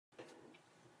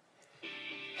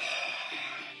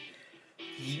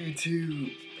You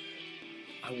too.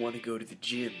 I want to go to the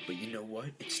gym, but you know what?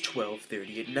 It's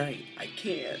 12:30 at night. I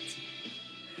can't.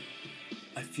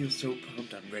 I feel so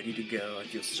pumped. I'm ready to go. I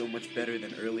feel so much better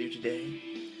than earlier today.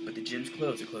 But the gym's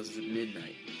closed. It closes at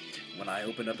midnight. When I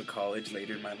open up a college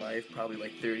later in my life, probably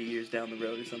like 30 years down the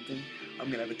road or something,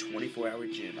 I'm going to have a 24-hour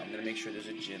gym. I'm going to make sure there's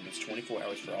a gym that's 24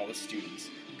 hours for all the students.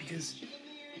 Because,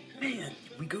 man,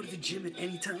 we go to the gym at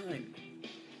any time.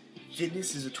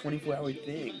 Fitness is a 24-hour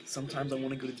thing. Sometimes I want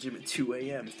to go to the gym at 2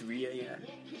 a.m., 3 a.m.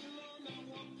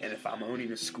 And if I'm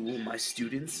owning a school, my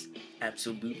students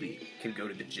absolutely can go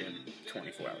to the gym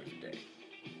 24 hours a day.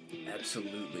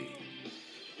 Absolutely.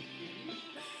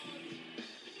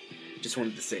 Just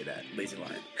wanted to say that. Lazy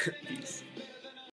Lion. Peace.